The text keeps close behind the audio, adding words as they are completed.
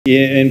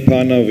In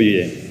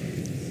Panowie.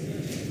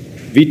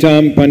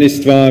 Witam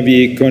Państwa w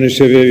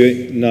Koniszewie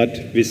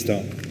nad Wisła.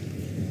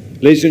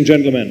 Ladies and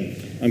gentlemen,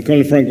 I'm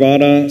Colonel Frank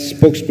Wada,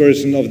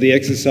 spokesperson of the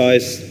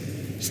exercise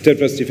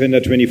STEADFAST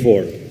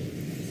Defender-24.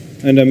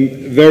 And I'm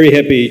very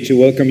happy to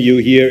welcome you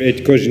here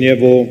at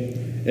Koziniewo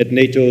at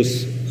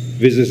NATO's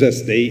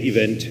Visitors' Day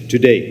event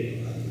today.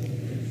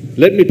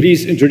 Let me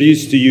please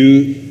introduce to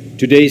you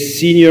today's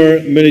senior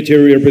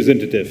military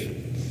representative.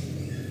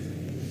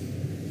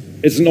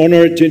 It's an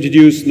honor to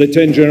introduce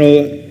Lieutenant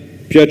General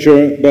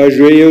Piotr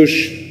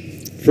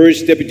Blazeusz,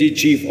 First Deputy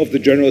Chief of the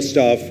General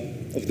Staff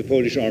of the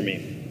Polish Army.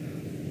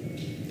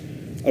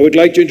 I would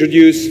like to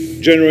introduce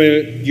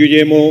General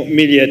Guglielmo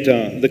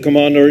Miglietta, the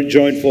Commander,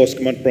 Joint Force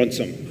Command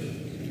Bronsum.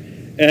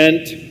 And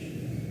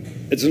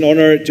it's an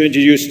honor to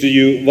introduce to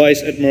you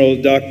Vice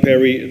Admiral Doug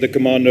Perry, the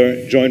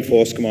Commander, Joint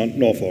Force Command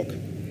Norfolk.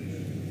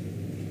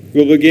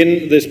 We'll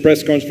begin this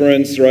press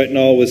conference right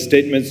now with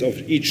statements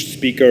of each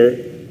speaker,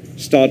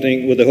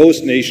 starting with the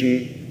host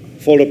nation,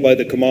 followed by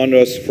the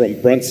commanders from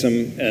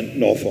Bronsum and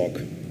Norfolk.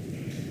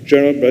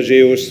 General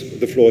Blazeusz,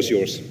 the floor is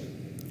yours.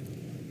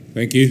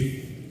 Thank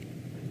you.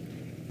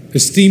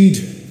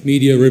 Esteemed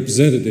media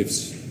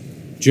representatives,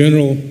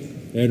 General,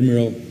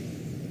 Admiral,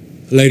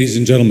 ladies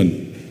and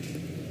gentlemen,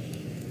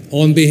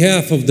 on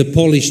behalf of the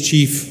Polish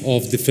Chief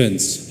of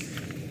Defense,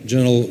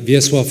 General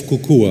Wiesław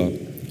Kukuła,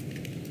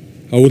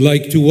 I would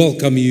like to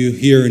welcome you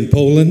here in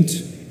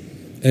Poland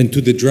and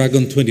to the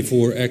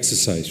Dragon-24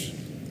 exercise,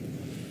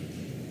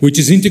 which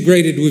is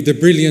integrated with the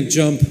Brilliant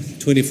Jump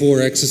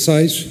 24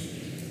 exercise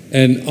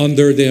and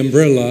under the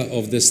umbrella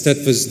of the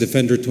STEADFAST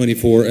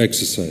Defender-24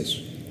 exercise.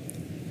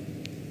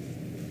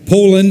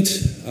 Poland,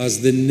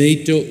 as the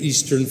NATO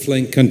Eastern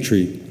Flank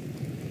country,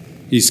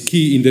 is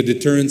key in the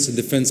deterrence and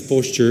defense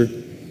posture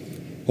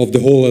of the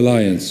whole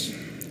alliance.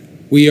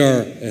 We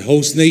are a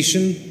host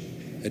nation,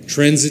 a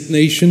transit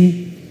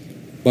nation,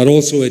 but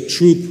also a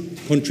troop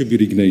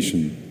contributing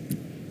nation.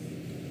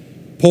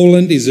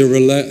 Poland is a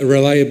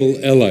reliable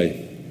ally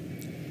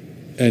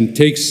and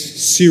takes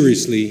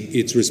seriously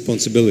its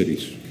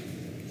responsibilities.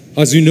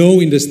 As you know,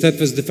 in the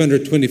STEADFAST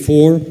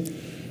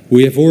Defender-24,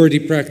 we have already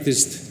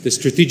practiced the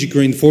strategic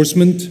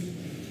reinforcement,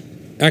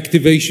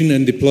 activation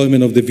and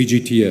deployment of the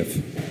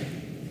VJTF.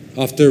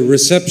 After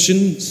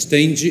reception,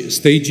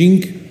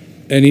 staging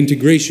and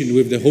integration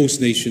with the host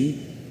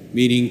nation,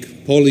 meaning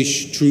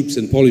Polish troops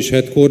and Polish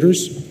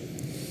headquarters,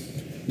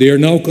 they are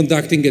now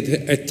conducting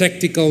a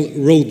tactical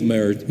road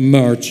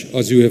march,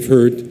 as you have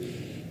heard,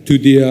 to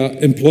their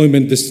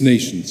employment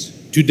destinations.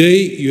 Today,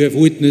 you have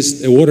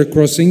witnessed a water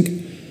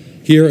crossing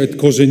here at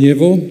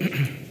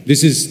Koziniewo.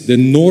 This is the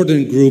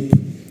northern group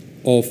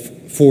of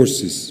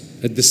forces.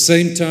 At the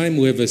same time,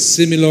 we have a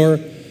similar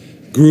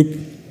group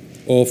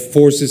of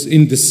forces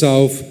in the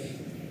south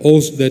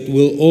that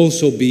will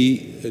also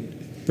be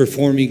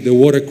performing the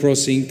water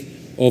crossing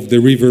of the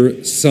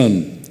River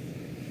Sun.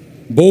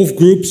 Both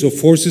groups of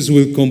forces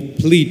will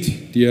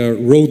complete their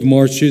road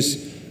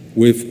marches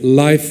with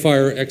live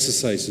fire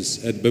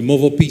exercises at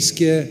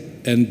Bemowo-Piskie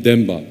and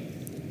Dęba.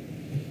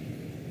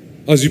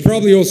 As you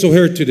probably also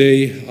heard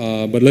today,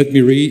 but let me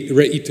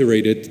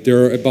reiterate it,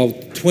 there are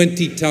about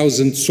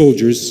 20,000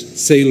 soldiers,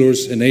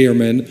 sailors and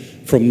airmen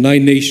from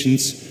 9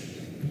 nations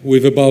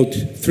with about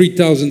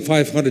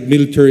 3,500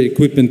 military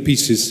equipment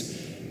pieces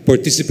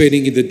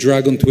participating in the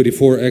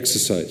Dragon-24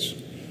 exercise.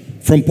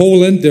 From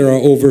Poland, there are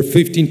over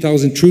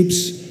 15,000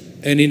 troops,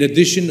 and in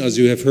addition, as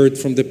you have heard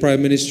from the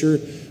Prime Minister,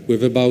 we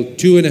have about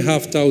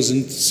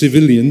 2,500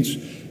 civilians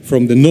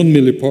from the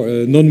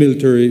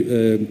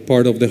non-military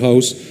part of the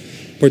House,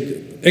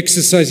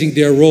 exercising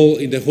their role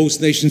in the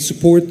host nation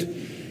support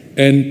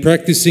and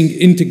practicing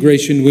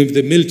integration with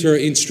the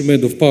military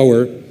instrument of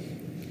power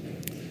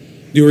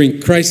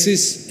during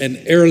crisis and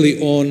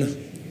early on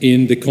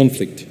in the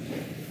conflict.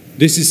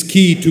 This is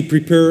key to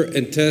prepare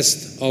and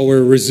test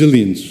our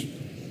resilience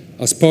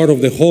as part of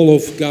the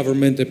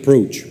whole-of-government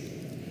approach.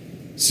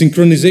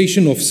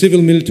 Synchronization of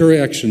civil-military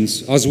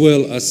actions, as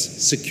well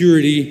as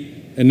security,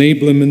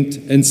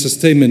 enablement, and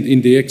sustainment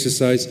in the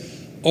exercise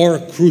are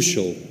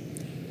crucial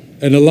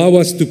and allow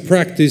us to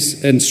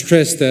practice and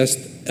stress test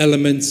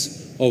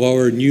elements of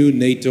our new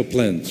NATO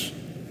plans.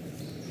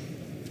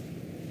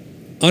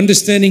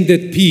 Understanding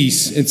that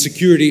peace and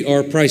security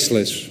are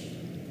priceless,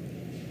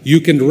 you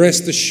can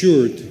rest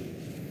assured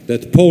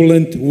that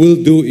Poland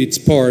will do its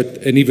part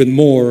and even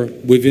more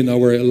within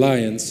our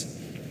alliance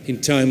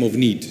in time of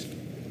need.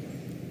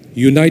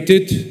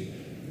 United,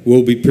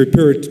 we'll be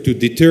prepared to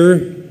deter,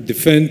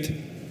 defend,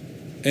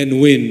 and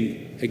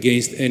win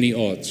against any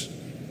odds.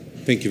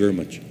 Thank you very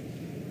much.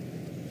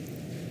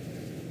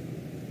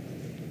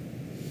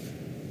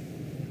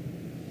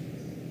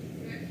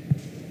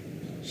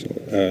 So,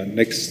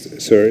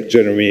 next, Sir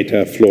General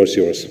Miglietta, floor is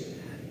yours.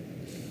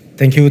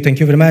 Thank you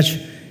very much.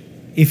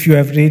 If you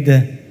have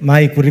read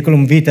my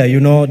curriculum vitae, you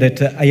know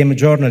that I am a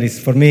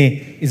journalist. For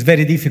me, it's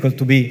very difficult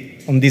to be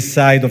on this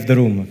side of the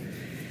room.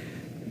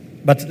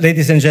 But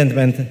ladies and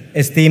gentlemen,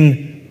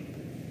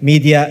 esteemed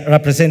media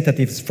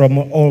representatives from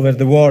all over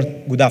the world,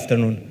 good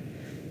afternoon.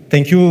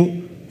 Thank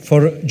you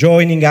for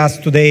joining us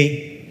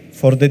today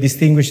for the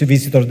Distinguished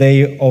Visitor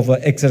Day of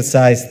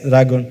Exercise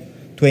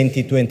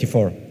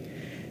Dragon-24.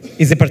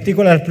 It's a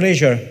particular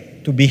pleasure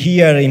to be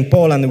here in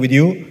Poland with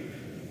you.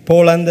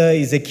 Poland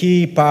is a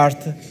key part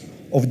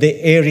of the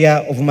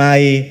area of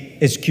my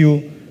SQ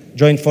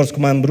Joint Force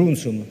Command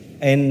Brunssum,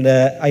 and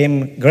I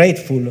am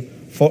grateful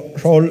for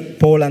all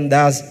Poland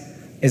does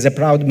as a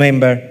proud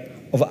member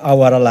of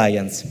our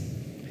alliance.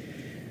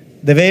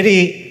 The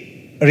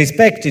very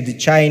respected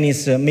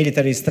Chinese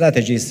military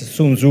strategist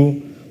Sun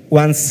Tzu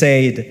once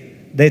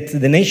said that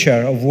the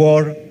nature of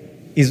war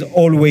is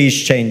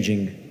always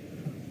changing.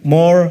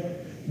 More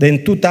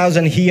than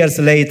 2,000 years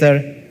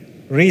later,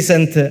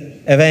 recent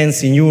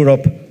events in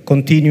Europe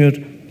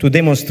continued to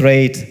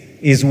demonstrate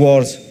his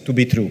words to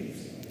be true.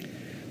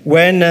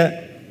 When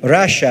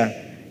Russia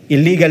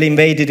illegally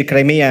invaded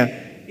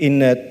Crimea in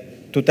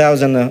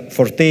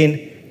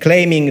 2014,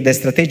 claiming the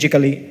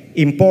strategically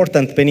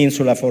important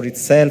peninsula for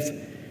itself,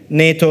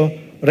 NATO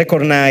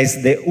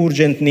recognized the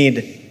urgent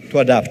need to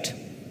adapt.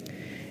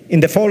 In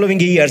the following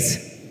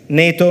years,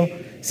 NATO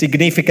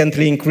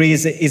significantly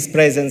increased its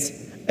presence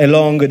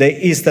along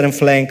the eastern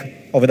flank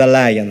of the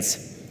alliance.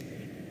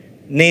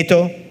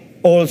 NATO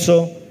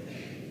also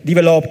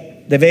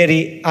developed the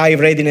very high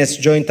readiness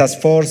joint task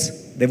force,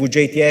 the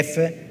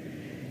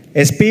VJTF,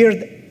 a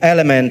speared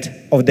element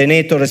of the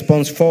NATO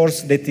response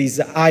force that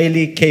is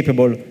highly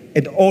capable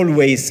and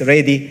always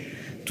ready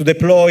to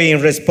deploy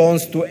in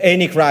response to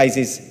any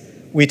crisis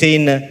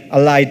within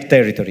Allied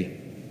territory.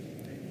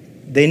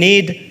 The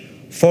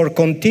need for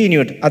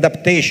continued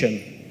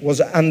adaptation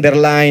was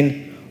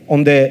underlined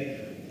on the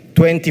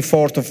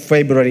 24th of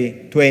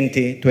February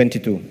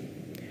 2022.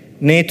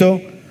 NATO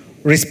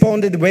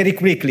responded very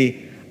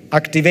quickly,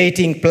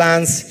 activating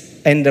plans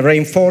and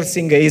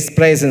reinforcing its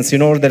presence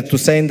in order to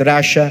send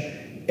Russia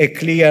a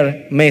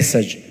clear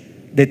message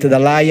that the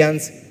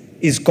alliance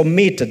is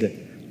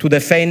committed to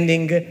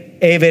defending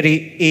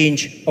every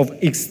inch of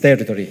its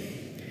territory.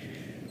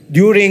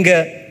 During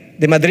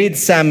the Madrid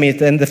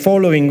summit and the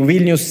following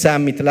Vilnius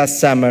summit last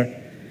summer,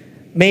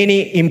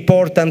 many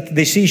important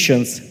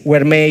decisions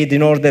were made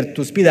in order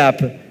to speed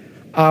up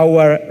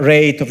our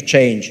rate of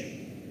change.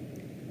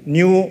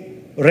 New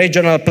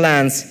regional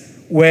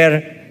plans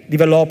were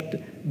developed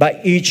by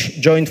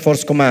each Joint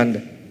Force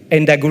Command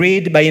and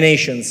agreed by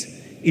nations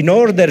in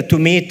order to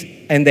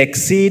meet and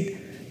exceed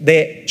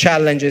the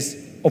challenges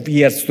of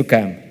years to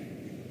come.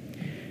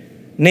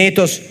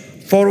 NATO's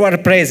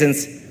forward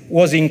presence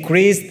was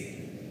increased,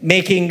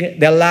 making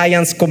the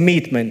alliance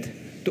commitment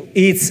to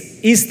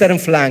its eastern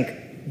flank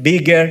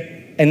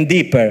bigger and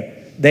deeper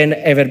than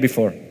ever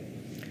before.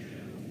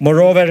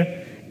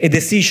 Moreover, a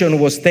decision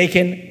was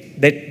taken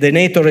that the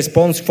NATO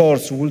response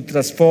force would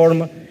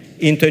transform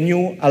into a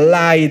new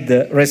allied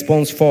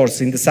response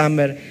force in the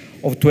summer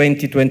of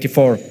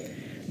 2024.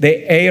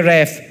 The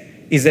ARF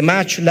is a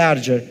much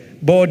larger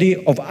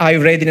body of high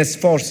readiness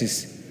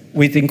forces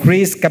with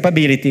increased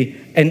capability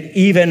and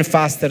even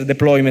faster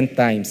deployment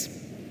times.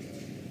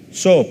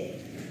 So,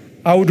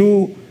 how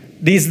do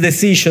these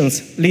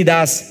decisions lead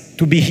us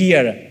to be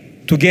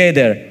here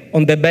together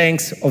on the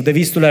banks of the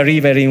Vistula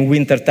River in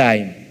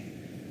wintertime?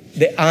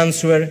 The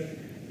answer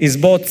is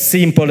both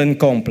simple and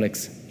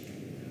complex.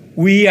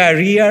 We are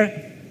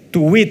here to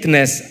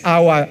witness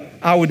how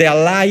the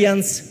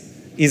alliance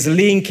is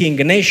linking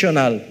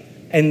national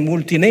and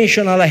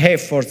multinational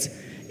efforts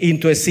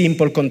into a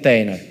simple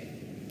container.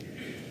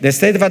 The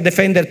STEADFAST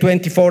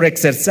Defender-24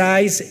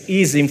 exercise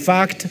is, in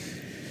fact,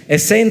 a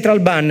central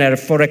banner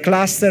for a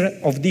cluster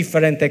of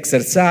different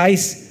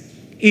exercises,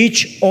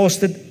 each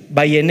hosted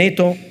by a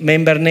NATO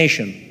member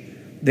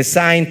nation,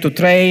 designed to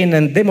train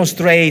and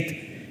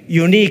demonstrate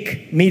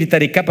unique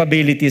military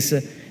capabilities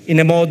in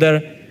a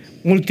modern,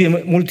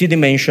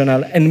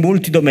 multidimensional and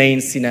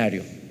multi-domain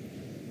scenario.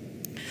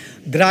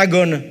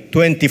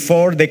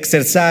 Dragon-24, the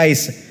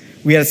exercise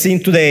we are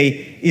seeing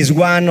today, is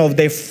one of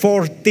the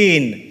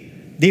 14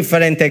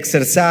 different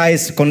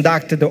exercises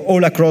conducted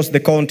all across the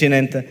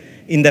continent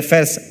in the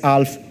first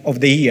half of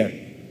the year.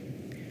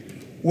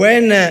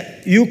 When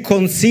you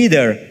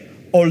consider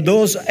all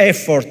those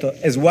efforts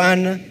as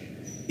one,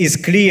 it's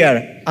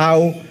clear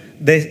how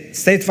the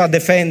STEADFAST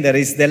Defender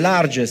is the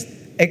largest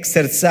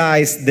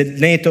exercise that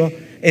NATO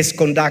has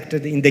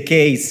conducted in the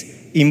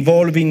case,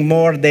 involving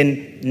more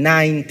than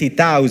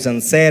 90,000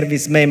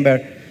 service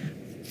members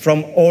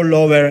from all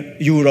over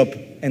Europe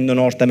and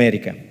North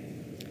America.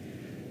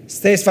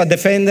 STEADFAST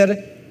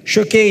Defender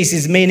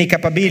showcases many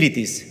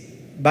capabilities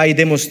by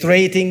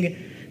demonstrating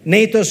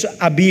NATO's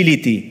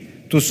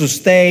ability to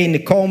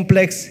sustain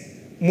complex,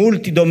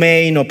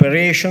 multi-domain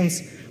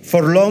operations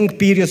for long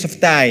periods of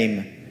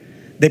time,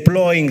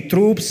 deploying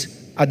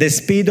troops at the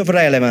speed of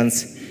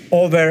relevance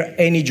over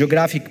any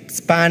geographic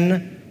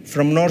span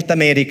from North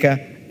America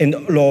and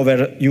all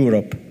over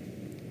Europe.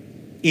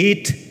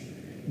 It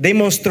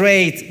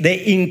demonstrates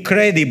the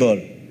incredible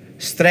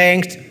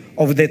strength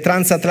of the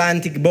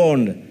transatlantic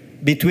bond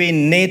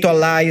between NATO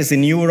allies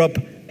in Europe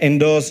and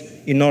those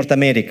in North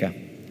America.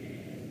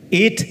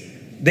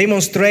 It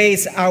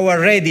demonstrates our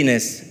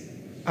readiness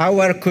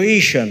our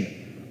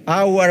cohesion,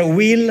 our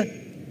will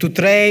to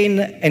train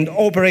and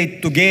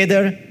operate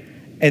together,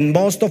 and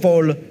most of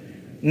all,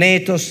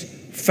 NATO's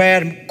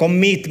firm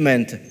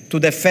commitment to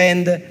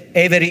defend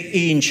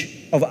every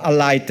inch of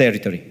Allied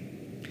territory.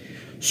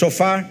 So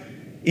far,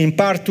 in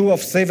Part 2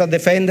 of STEADFAST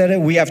Defender,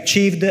 we have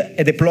achieved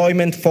a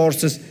deployment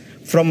forces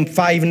from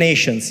 5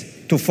 nations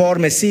to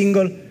form a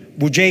single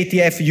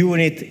VJTF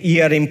unit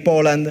here in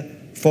Poland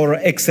for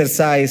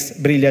exercise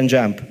Brilliant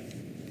Jump.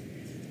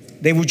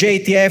 The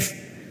VJTF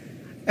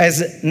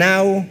has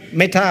now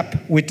met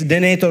up with the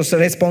NATO's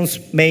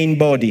response main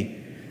body,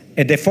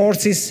 and the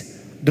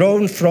forces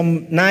drawn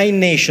from 9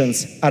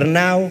 nations are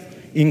now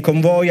in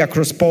convoy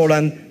across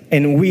Poland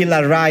and will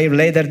arrive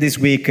later this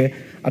week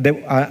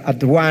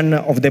at one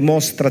of the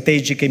most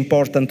strategic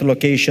important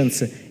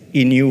locations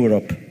in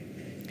Europe.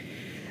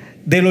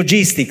 The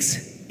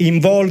logistics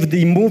involved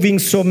in moving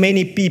so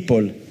many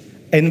people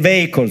and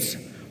vehicles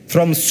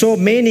from so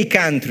many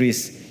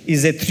countries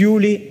is a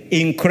truly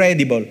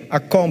incredible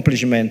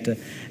accomplishment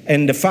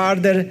and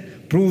further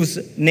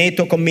proves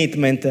NATO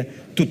commitment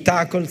to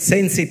tackle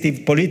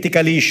sensitive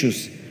political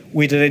issues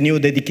with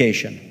renewed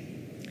dedication.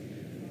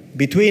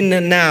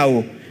 Between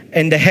now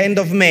and the end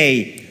of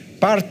May,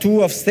 Part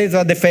 2 of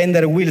STEADFAST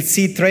Defender will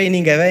see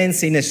training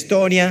events in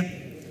Estonia,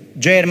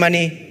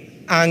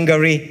 Germany,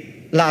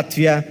 Hungary,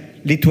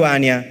 Latvia,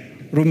 Lithuania,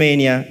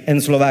 Romania,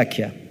 and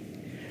Slovakia.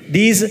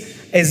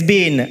 This has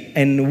been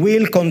and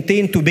will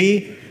continue to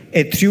be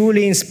a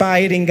truly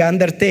inspiring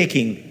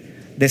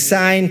undertaking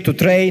designed to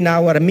train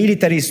our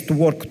militaries to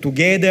work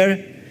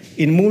together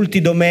in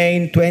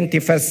multi-domain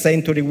 21st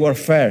century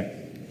warfare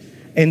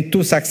and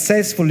to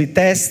successfully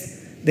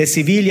test the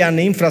civilian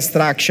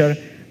infrastructure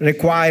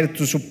required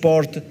to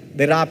support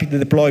the rapid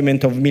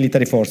deployment of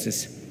military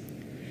forces.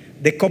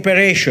 The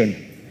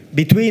cooperation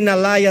between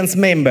alliance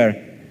members,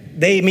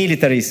 their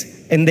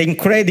militaries, and the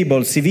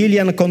incredible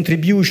civilian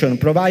contribution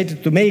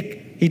provided to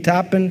make it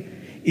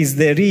happen is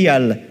the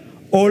real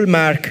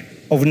hallmark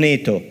of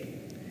NATO.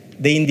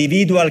 The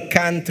individual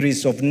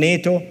countries of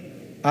NATO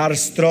are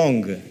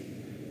strong.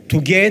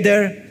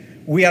 Together,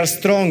 we are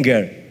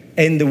stronger,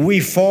 and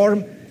we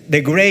form the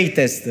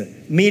greatest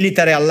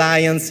military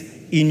alliance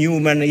in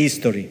human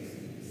history.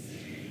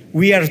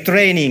 We are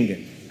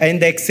training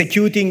and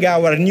executing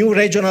our new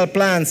regional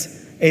plans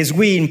as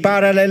we, in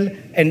parallel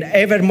and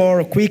ever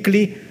more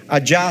quickly,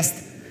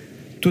 adjust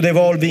to the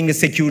evolving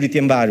security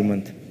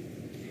environment.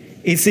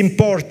 It's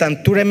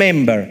important to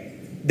remember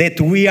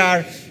that we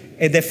are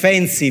a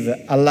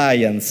defensive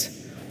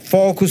alliance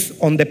focused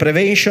on the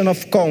prevention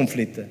of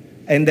conflict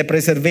and the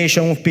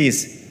preservation of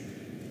peace.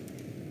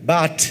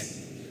 But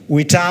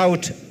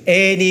without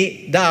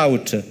any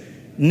doubt,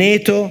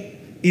 NATO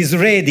is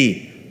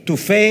ready to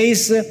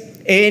face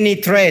any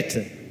threat,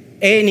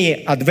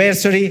 any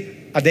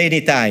adversary at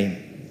any time.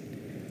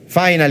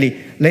 Finally,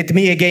 let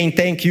me again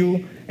thank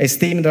you,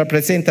 esteemed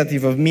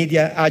representative of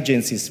media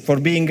agencies,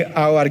 for being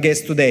our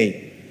guest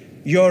today.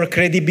 Your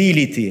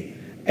credibility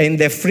and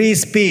the free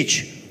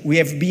speech we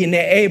have been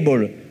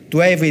able to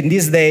have in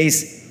these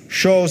days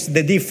shows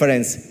the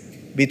difference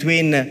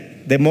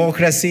between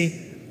democracy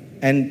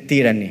and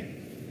tyranny.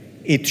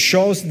 It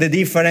shows the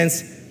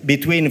difference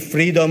between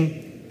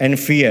freedom and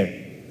fear.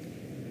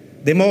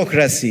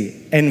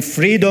 Democracy and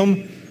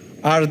freedom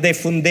are the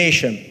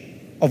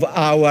foundation of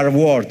our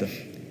world.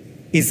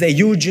 It's a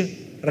huge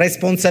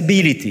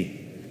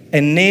responsibility,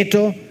 and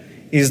NATO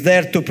is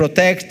there to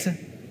protect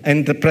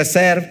and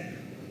preserve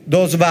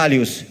those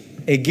values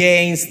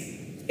against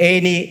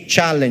any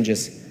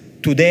challenges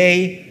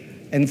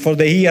today and for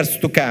the years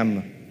to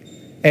come,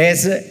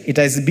 as it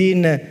has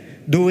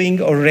been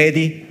doing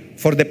already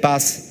for the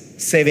past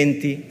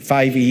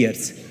 75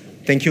 years.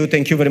 Thank you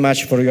very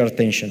much for your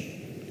attention.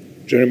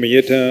 General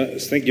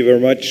Miglietta, thank you very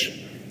much.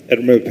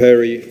 Admiral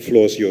Perry,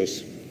 floor is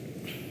yours.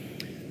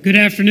 Good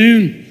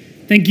afternoon.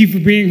 Thank you for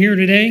being here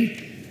today.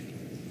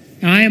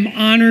 I am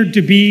honored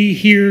to be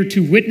here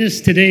to witness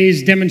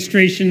today's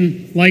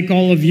demonstration, like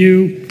all of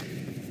you.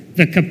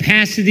 The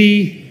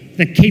capacity,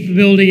 the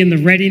capability, and the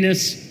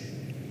readiness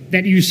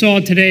that you saw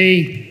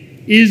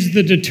today is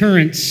the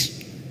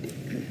deterrence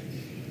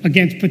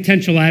against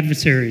potential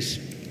adversaries.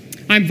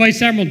 I'm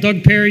Vice Admiral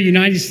Doug Perry,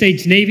 United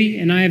States Navy,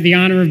 and I have the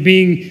honor of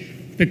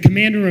being the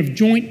commander of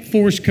Joint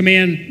Force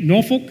Command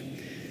Norfolk,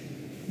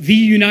 the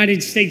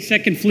United States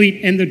Second Fleet,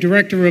 and the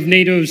director of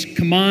NATO's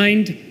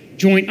Combined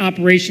Joint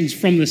Operations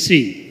from the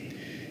Sea.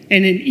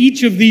 And in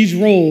each of these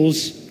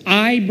roles,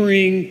 I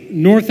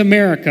bring North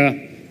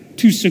America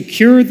to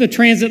secure the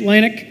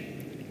transatlantic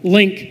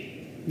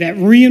link that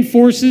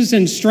reinforces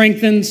and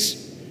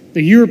strengthens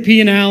the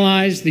European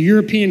allies, the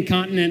European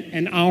continent,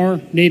 and our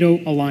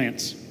NATO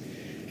alliance.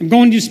 I'm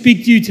going to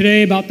speak to you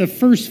today about the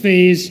first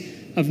phase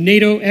of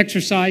NATO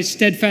exercise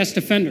STEADFAST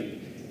Defender.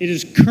 It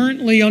is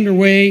currently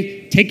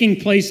underway, taking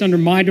place under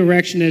my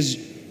direction as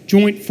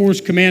Joint Force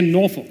Command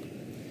Norfolk.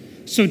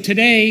 So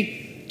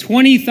today,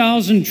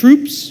 20,000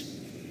 troops,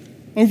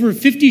 over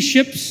 50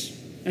 ships,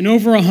 and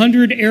over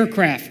 100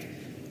 aircraft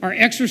are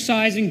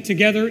exercising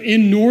together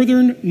in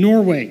northern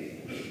Norway.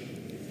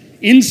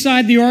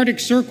 inside the Arctic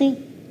Circle,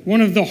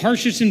 one of the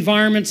harshest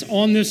environments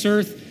on this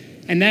earth,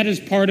 and that is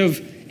part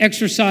of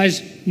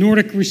exercise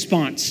Nordic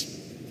Response,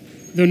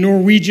 the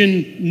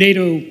Norwegian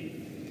NATO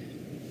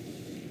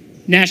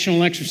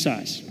national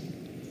exercise.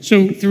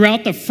 So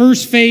throughout the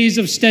first phase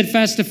of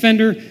Steadfast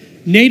Defender,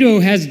 NATO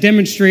has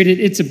demonstrated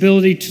its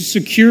ability to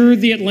secure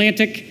the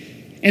Atlantic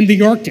and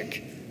the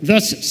Arctic,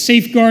 thus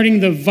safeguarding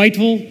the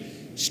vital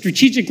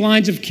strategic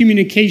lines of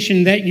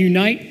communication that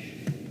unite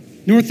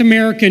North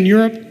America and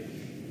Europe,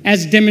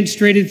 as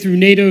demonstrated through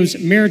NATO's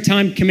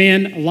Maritime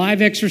Command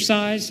live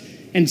exercise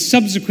and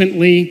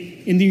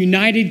subsequently in the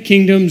United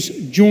Kingdom's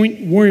Joint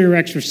Warrior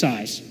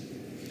exercise.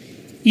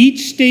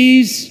 Each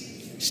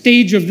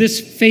stage of this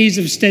phase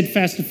of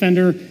Steadfast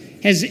Defender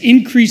has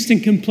increased in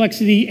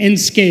complexity and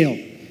scale,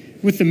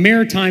 with the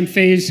maritime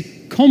phase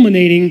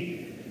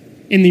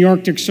culminating in the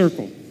Arctic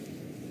Circle.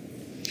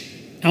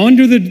 Now,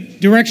 under the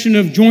direction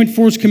of Joint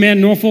Force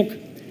Command Norfolk,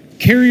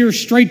 carrier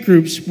strike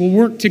groups will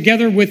work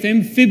together with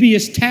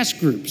amphibious task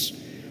groups,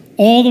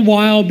 all the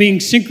while being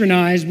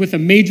synchronized with a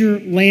major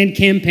land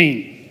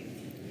campaign.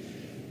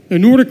 The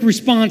Nordic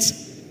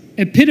response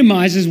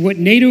epitomizes what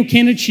NATO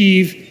can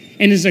achieve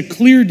and is a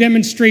clear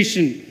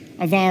demonstration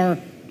of our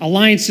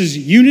alliance's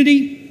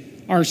unity,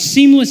 our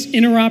seamless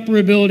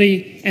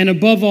interoperability, and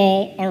above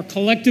all, our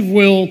collective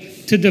will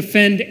to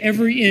defend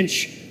every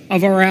inch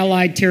of our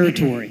allied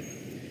territory.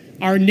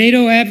 Our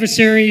NATO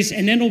adversaries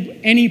and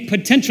any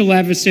potential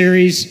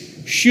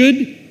adversaries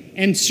should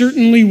and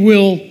certainly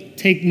will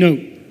take note.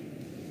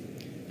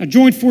 A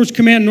Joint Force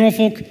Command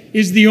Norfolk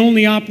is the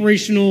only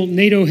operational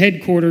NATO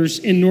headquarters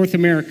in North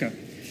America,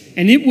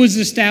 and it was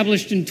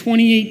established in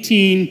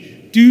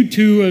 2018 due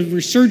to a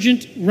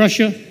resurgent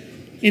Russia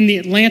in the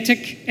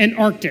Atlantic and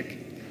Arctic,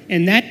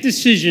 and that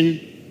decision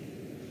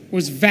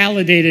was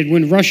validated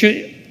when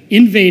Russia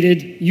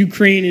invaded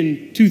Ukraine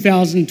in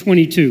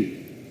 2022.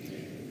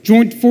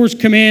 Joint Force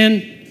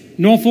Command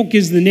Norfolk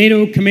is the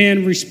NATO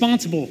command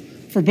responsible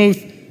for both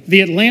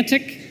the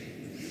Atlantic,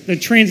 the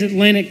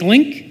transatlantic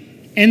link,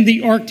 and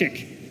the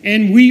Arctic.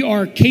 And we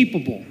are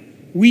capable,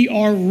 we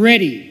are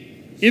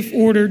ready, if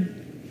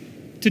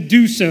ordered, to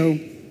do so,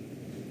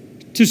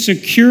 to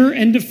secure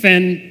and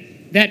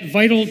defend that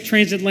vital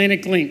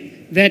transatlantic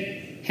link that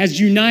has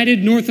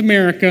united North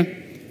America,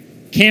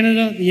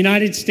 Canada, the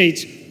United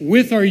States,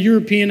 with our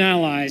European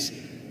allies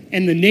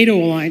and the NATO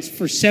alliance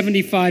for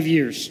 75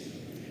 years.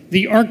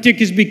 The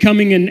Arctic is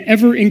becoming an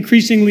ever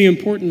increasingly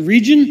important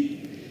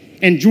region,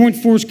 and Joint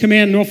Force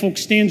Command Norfolk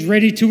stands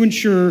ready to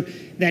ensure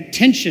that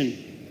tension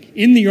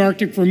in the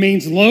Arctic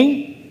remains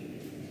low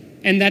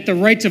and that the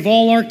rights of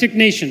all Arctic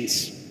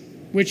nations,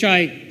 which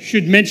I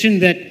should mention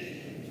that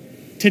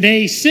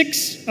today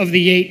 6 of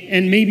the 8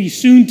 and maybe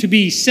soon to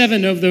be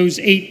 7 of those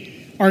 8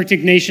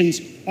 Arctic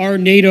nations are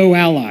NATO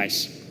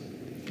allies.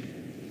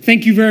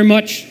 Thank you very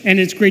much, and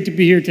it's great to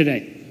be here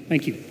today.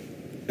 Thank you.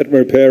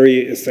 Admiral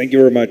Perry, thank you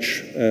very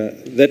much.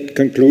 That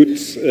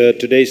concludes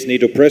today's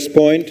NATO press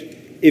point.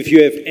 If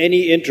you have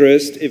any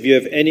interest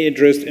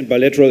in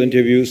bilateral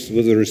interviews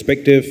with the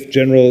respective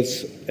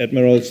generals,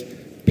 admirals,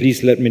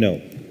 please let me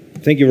know.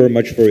 Thank you very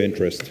much for your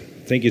interest.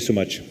 Thank you so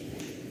much.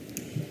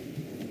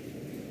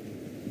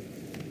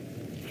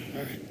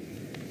 All right.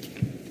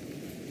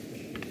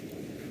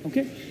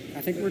 Okay,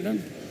 I think we're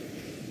done.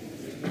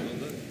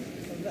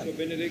 So,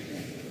 Benedict?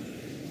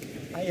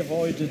 I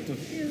avoided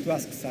to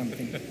ask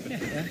something.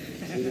 Yeah?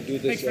 We'll do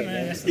this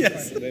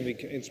yes. Then we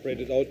can spread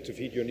it out to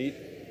feed your need.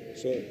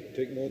 So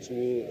take notes.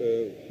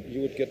 You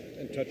would get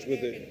in touch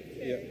with the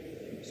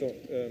So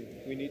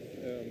we need.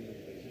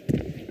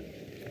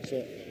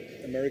 So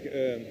America.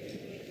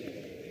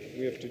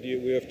 We have to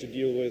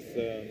deal with.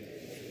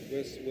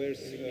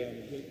 Where's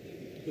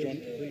John?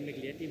 So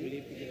Miglietta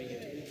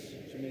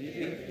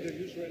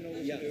interviews right now.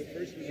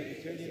 First with the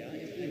Italian.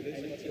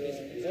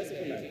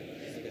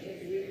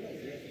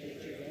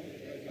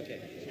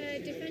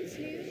 Defense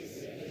news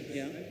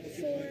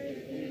for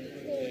the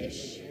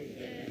Polish